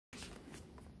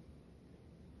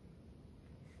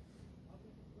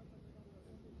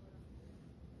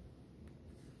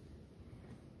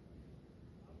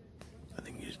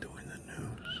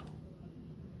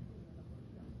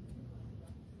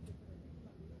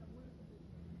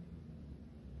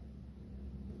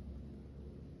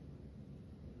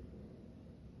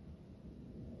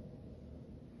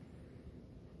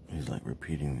like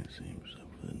repeating the same stuff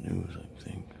for the news, I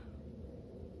think.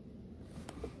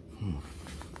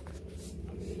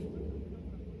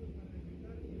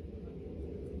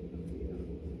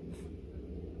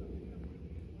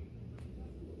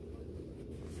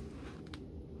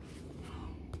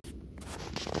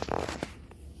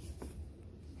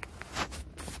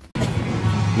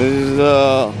 This is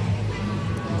the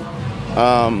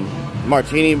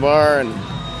martini bar and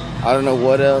I don't know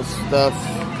what else stuff.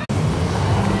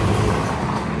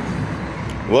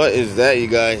 What is that, you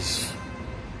guys?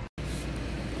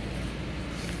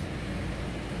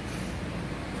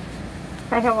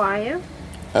 Hi, how are you?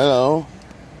 Hello.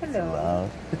 Hello.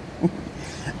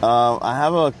 I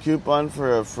have a coupon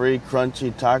for a free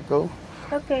crunchy taco.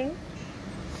 Okay.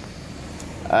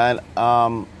 And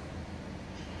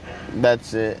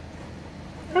that's it.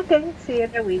 Okay, see you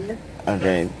at the window.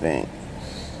 Okay, thanks.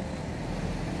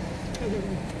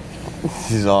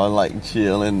 She's all like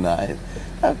chill and nice.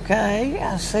 Okay,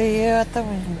 I'll see you at the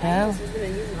window.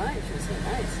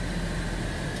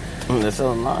 They're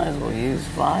so nice. We'll use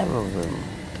 5 of them.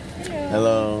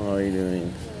 Hello, how are you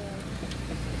doing?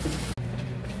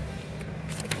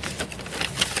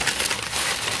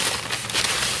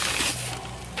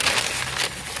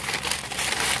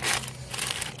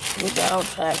 We don't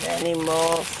have any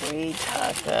more free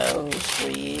tacos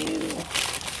for you.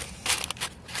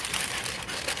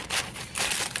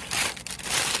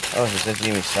 Oh, she said she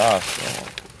gave me sauce. Yeah.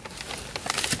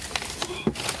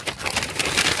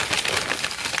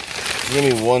 She gave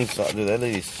me 1 sauce. Dude, that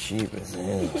lady's cheap as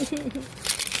hell.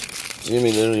 She gave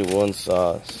me literally 1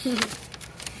 sauce.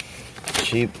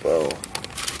 Cheapo.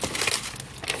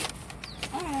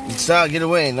 Stop, get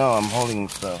away. No, I'm holding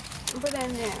stuff. Put it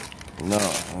in there. No.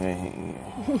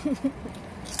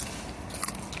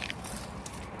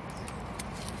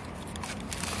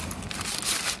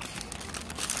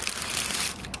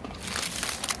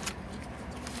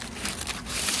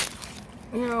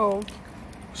 No.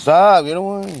 Stop, get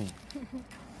away.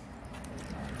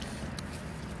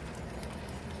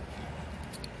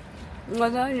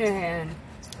 What's on your hand?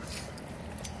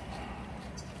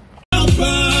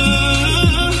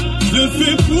 Je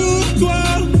fais pour toi,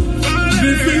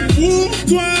 je fais pour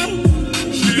toi,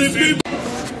 je fais.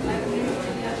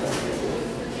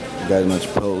 Got my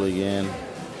Chipotle again.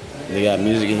 They got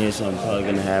music in here, so I'm probably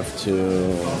gonna have to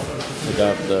pick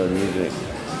up the music.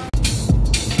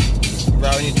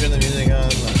 Right when you turn the music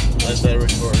on, I start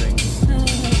recording.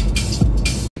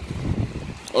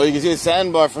 Oh, you can see a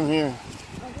sandbar from here.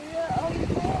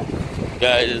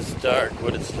 Guys, it's dark,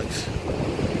 but it's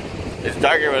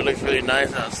darker, but it looks really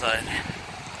nice outside.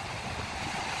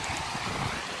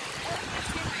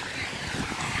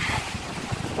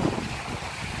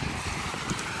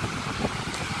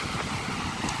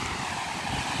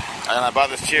 And I bought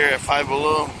this chair at Five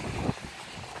Below.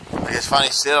 I just finally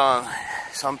sit on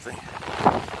something.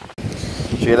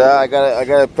 Check it out, I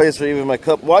got a place for even my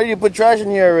cup. Why did you put trash in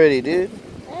here already, dude?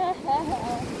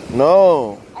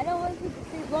 No. I don't want people to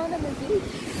see blowing on the beach.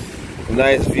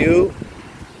 Nice view.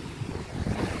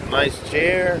 Nice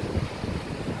chair.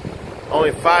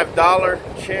 Only $5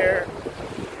 chair.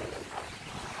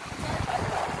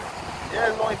 Yeah,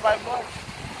 it's only $5.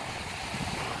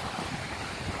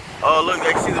 Oh, look,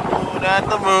 I see the moon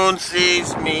and the moon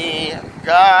sees me.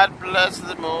 God bless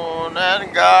the moon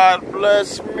and God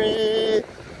bless me.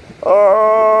 Oh.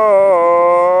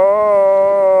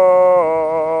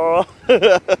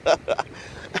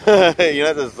 You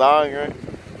know the song, right?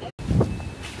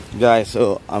 Guys,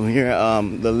 so I'm here at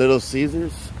the Little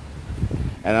Caesars.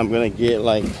 And I'm going to get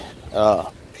like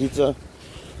pizza.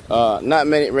 Not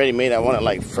ready-made. I want it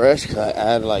like fresh because I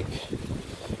add like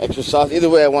extra sauce. Either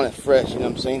way, I want it fresh, you know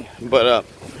what I'm saying? But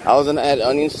I was gonna add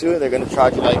onions to it. They're gonna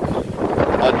charge you like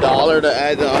 $1 to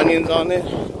add the onions on it.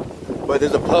 But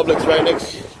there's a Publix right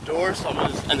next door, so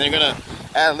and they're gonna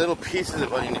add little pieces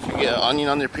of onion. If you get an onion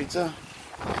on their pizza,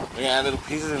 they're gonna add little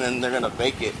pieces and then they're gonna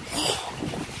bake it.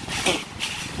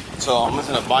 So I'm just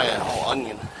gonna buy a whole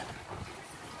onion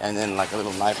and then like a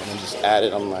little knife and then just add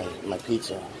it on my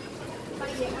pizza.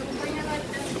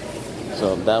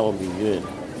 So that will be good.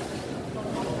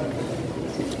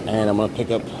 And I'm gonna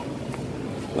pick up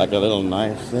like a little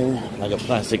knife thing, like a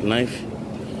plastic knife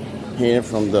here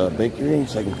from the bakery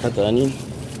so I can cut the onion.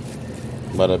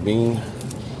 Bada bing.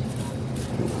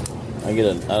 I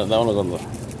get that one was on the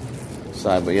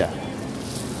side, but yeah.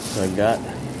 So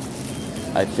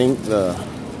I think the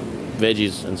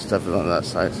veggies and stuff is on that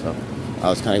side, so I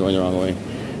was kind of going the wrong way.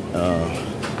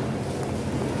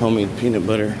 Homemade peanut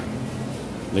butter.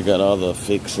 They got all the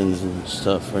fixings and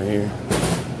stuff right here.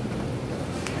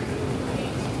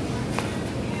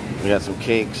 We got some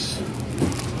cakes.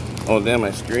 Oh damn,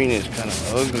 my screen is kind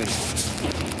of ugly.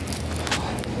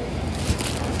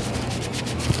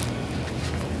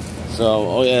 So,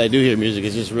 oh yeah, I do hear music.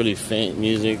 It's just really faint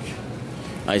music.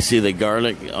 I see the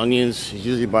garlic, onions. You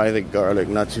usually buy the garlic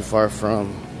not too far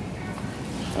from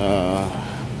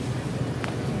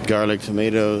garlic,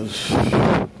 tomatoes,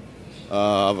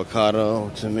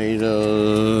 avocado,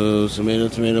 tomatoes,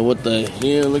 tomato. What the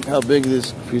hell? Look how big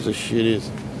this piece of shit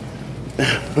is.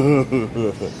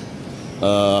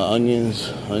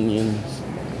 Onions.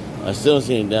 I still don't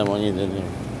see any damn onions in here.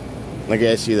 Like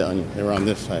I see the onions. They're on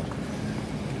this side.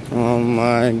 Oh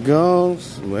my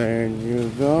gosh, where'd you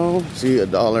go? See,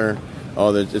 $1.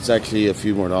 Oh, it's actually a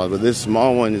few more dollars, but this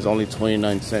small one is only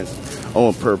 29 cents.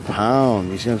 Oh, per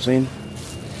pound. You see what I'm saying?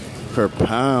 Per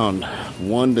pound.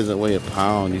 One doesn't weigh a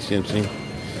pound. You see what I'm saying?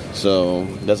 So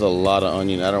that's a lot of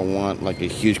onion. I don't want like a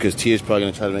huge, because Tia's probably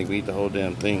gonna try to make me eat the whole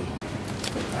damn thing.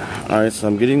 All right, so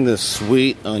I'm getting the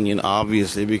sweet onion,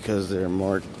 obviously, because they're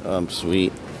more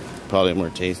sweet, probably more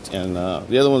taste, and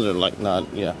the other ones are like not.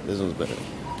 Yeah, this one's better.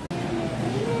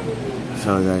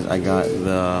 So guys, I got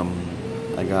the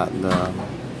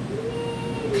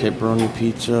pepperoni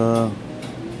pizza,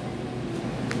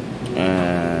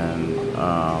 and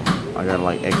I got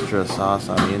like extra sauce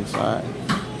on the inside.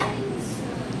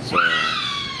 So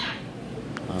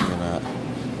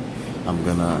I'm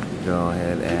gonna go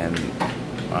ahead and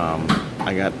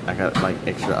I got like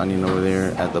extra onion over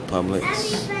there at the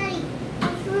Publix.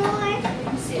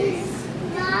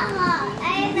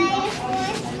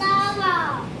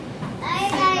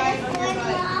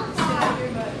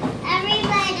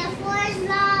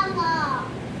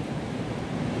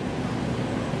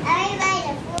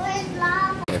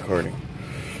 Recording.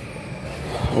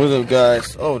 What's up,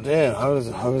 guys? Oh damn, how does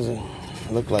it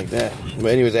look like that?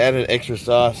 But anyways, I added extra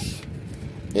sauce.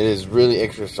 It is really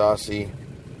extra saucy.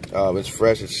 It's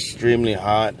fresh, it's extremely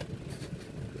hot.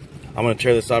 I'm gonna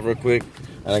tear this off real quick,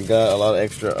 and I got a lot of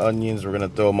extra onions. We're gonna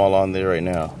throw them all on there right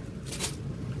now.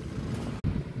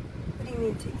 What do you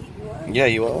mean to eat one? Yeah,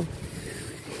 you will.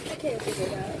 I can't figure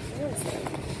it out. What is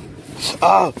that?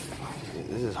 Oh,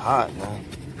 this is hot, man.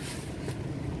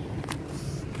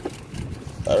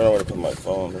 I don't know where to put my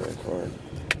phone to record.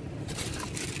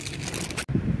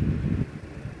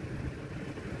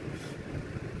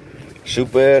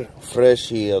 Super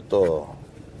fresito.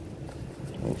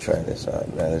 Let me try this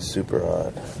out, man. It's super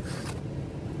hot.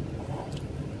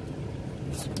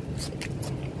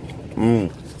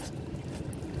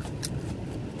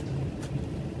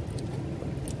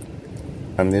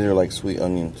 And these are like sweet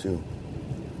onion too.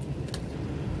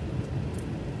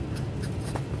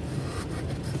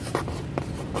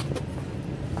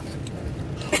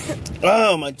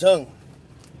 Oh, my tongue.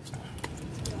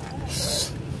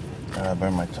 I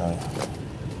burned my tongue.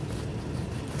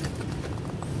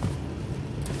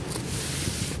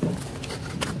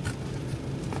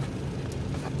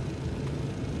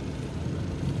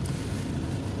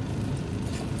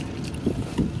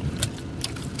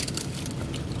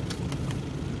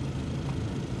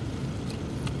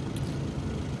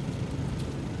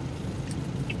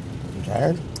 You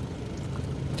tired?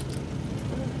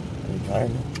 Are you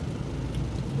tired?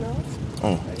 No?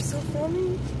 Mm. Are you still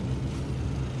filming?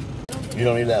 You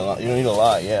don't need that lot. You don't need a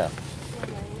lot, yeah.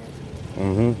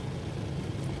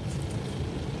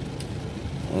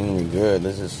 Good.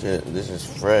 This is shit. This is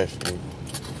fresh, dude.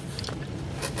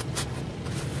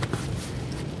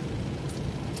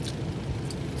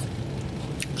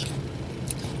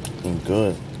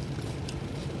 Good.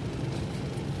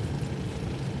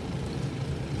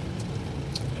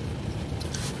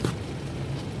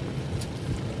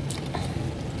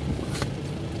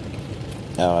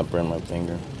 Ow, I burned my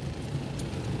finger.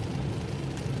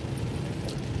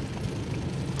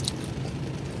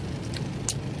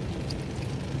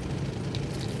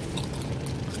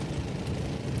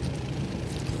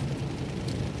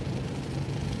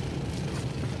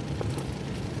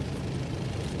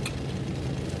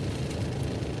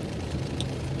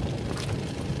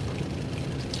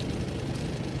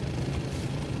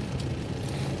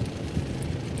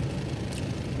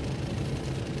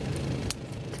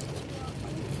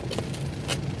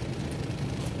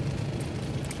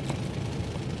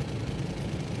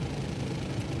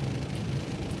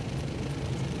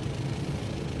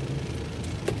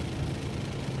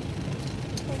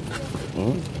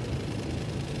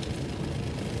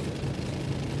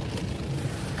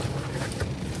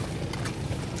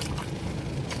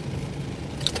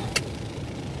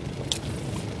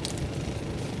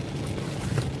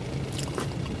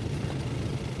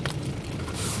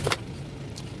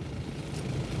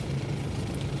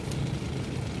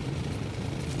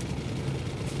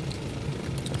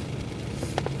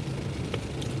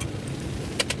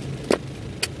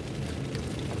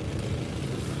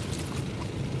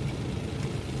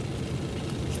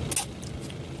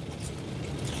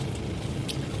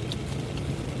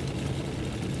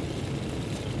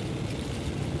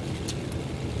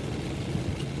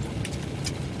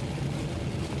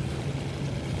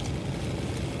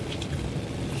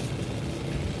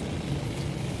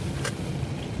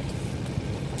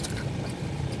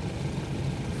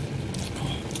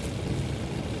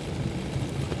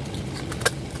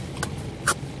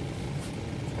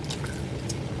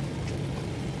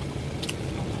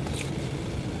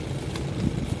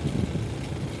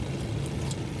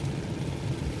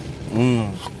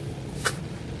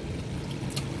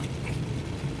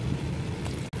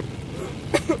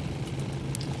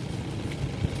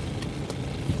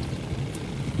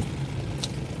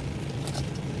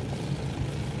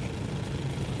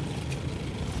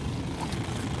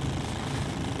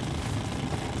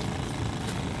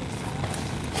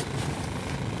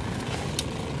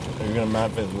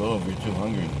 math is low if you're too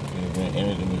hungry. You're gonna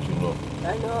energy when you're too low.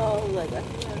 I know, like, I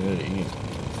can't. You gotta eat.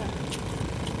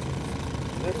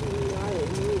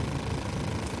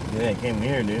 Yeah, I came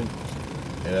here, dude.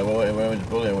 And if I went to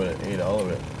Chipotle, I would have ate all of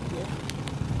it. Yeah.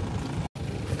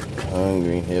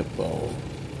 Hungry hippo.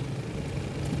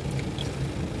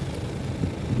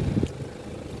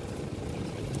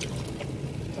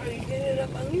 Are you getting it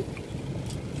up on you?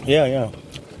 Yeah, yeah.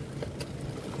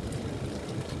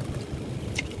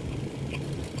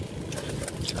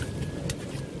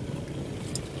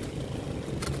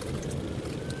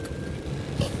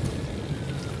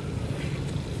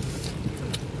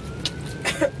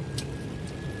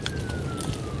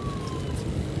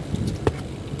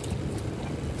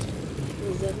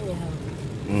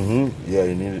 Yeah,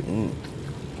 you need it.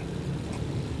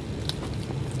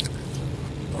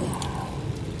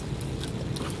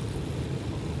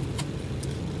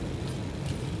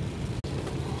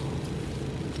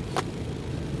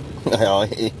 I'll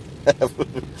eat.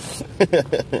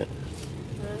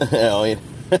 I'll eat.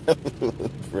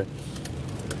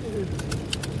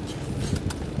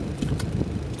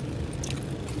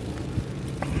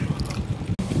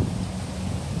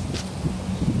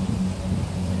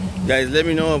 Guys, let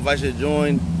me know if I should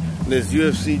join this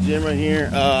UFC gym right here.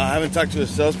 I haven't talked to a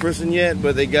salesperson yet,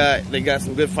 but they got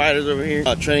some good fighters over here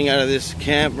training out of this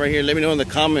camp right here. Let me know in the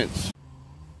comments.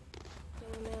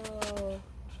 No,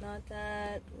 not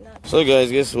that. So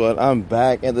guys, guess what? I'm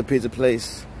back at the pizza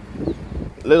place,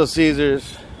 Little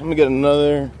Caesars. I'm gonna get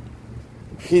another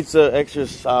pizza, extra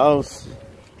sauce.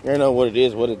 You already know what it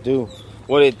is, what it do,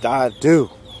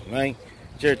 right?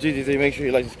 Share Tuesday. Make sure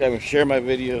you like, subscribe, and share my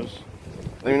videos.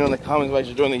 Let me know in the comments if I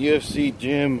should join the UFC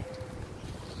gym.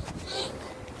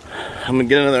 I'm gonna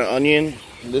get another onion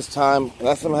this time.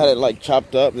 Last time I had it like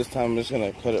chopped up. This time I'm just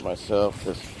gonna cut it myself.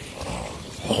 Cause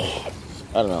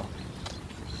I don't know.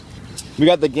 We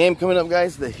got the game coming up,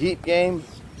 guys. The Heat game.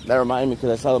 That reminded me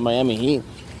because I saw the Miami Heat.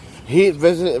 Heat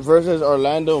versus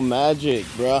Orlando Magic,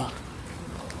 bro.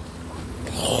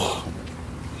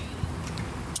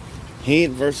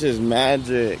 Heat versus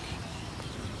Magic.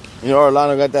 You know,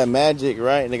 Orlando got that magic,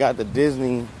 right? They got the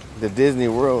Disney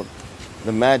World,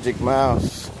 the Magic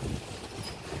Mouse.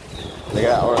 They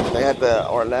got the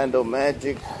Orlando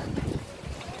Magic,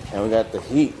 and we got the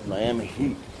Heat, Miami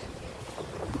Heat.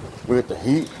 We got the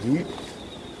Heat.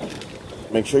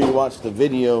 Make sure you watch the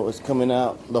video. It's coming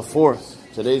out the 4th.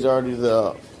 Today's already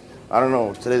the, I don't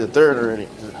know, today's the 3rd already.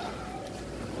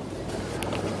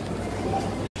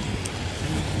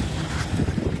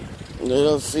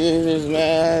 Little Caesars,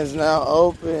 man, is now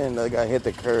open. I got hit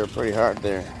the curb pretty hard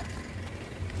there.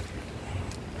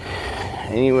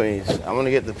 Anyways, I'm gonna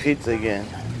get the pizza again.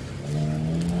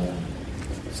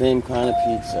 Same kind of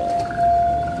pizza.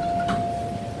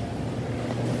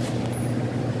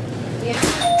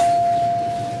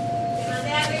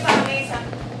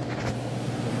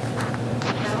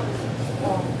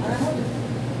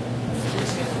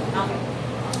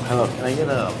 Hello, can I get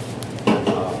a...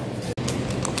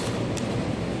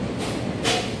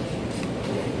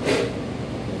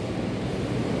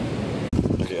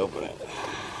 Open it.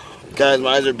 Guys,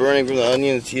 my eyes are burning from the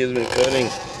onions he has been cutting.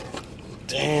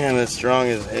 Damn, that's strong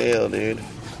as hell, dude.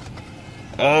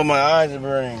 Oh, my eyes are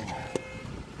burning.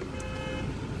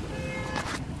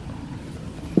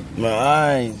 My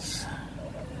eyes.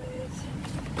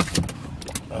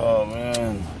 Oh,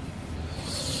 man.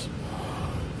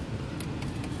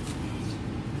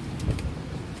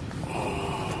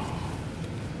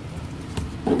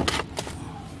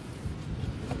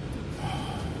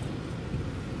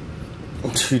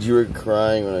 Dude, you were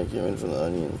crying when I came in from the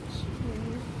onions.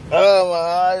 Mm-hmm. Oh, my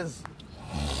eyes.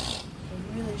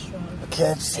 They're really strong. I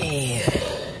can't see.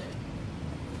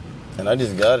 And I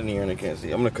just got in here and I can't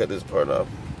see. I'm going to cut this part off.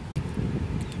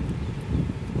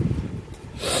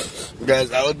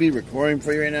 Guys, I would be recording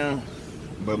for you right now,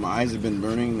 but my eyes have been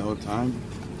burning the whole time.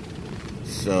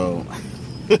 So,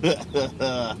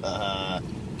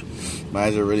 my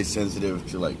eyes are really sensitive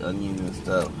to like onions and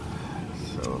stuff.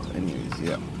 So, anyways,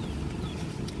 yeah.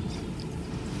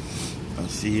 I'll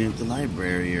see you at the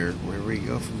library or where we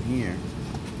go from here.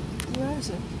 Where is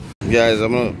it? Guys,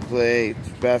 I'm gonna play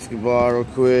basketball real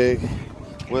quick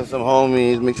with some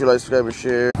homies. Make sure you like, subscribe, and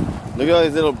share. Look at all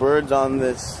these little birds on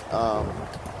this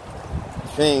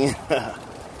thing. I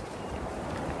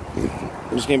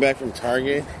just came back from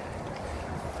Target.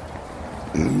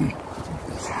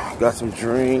 Got some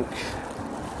drink.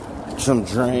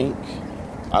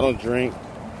 I don't drink.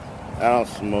 I don't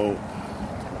smoke.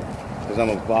 Because I'm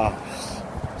a boss.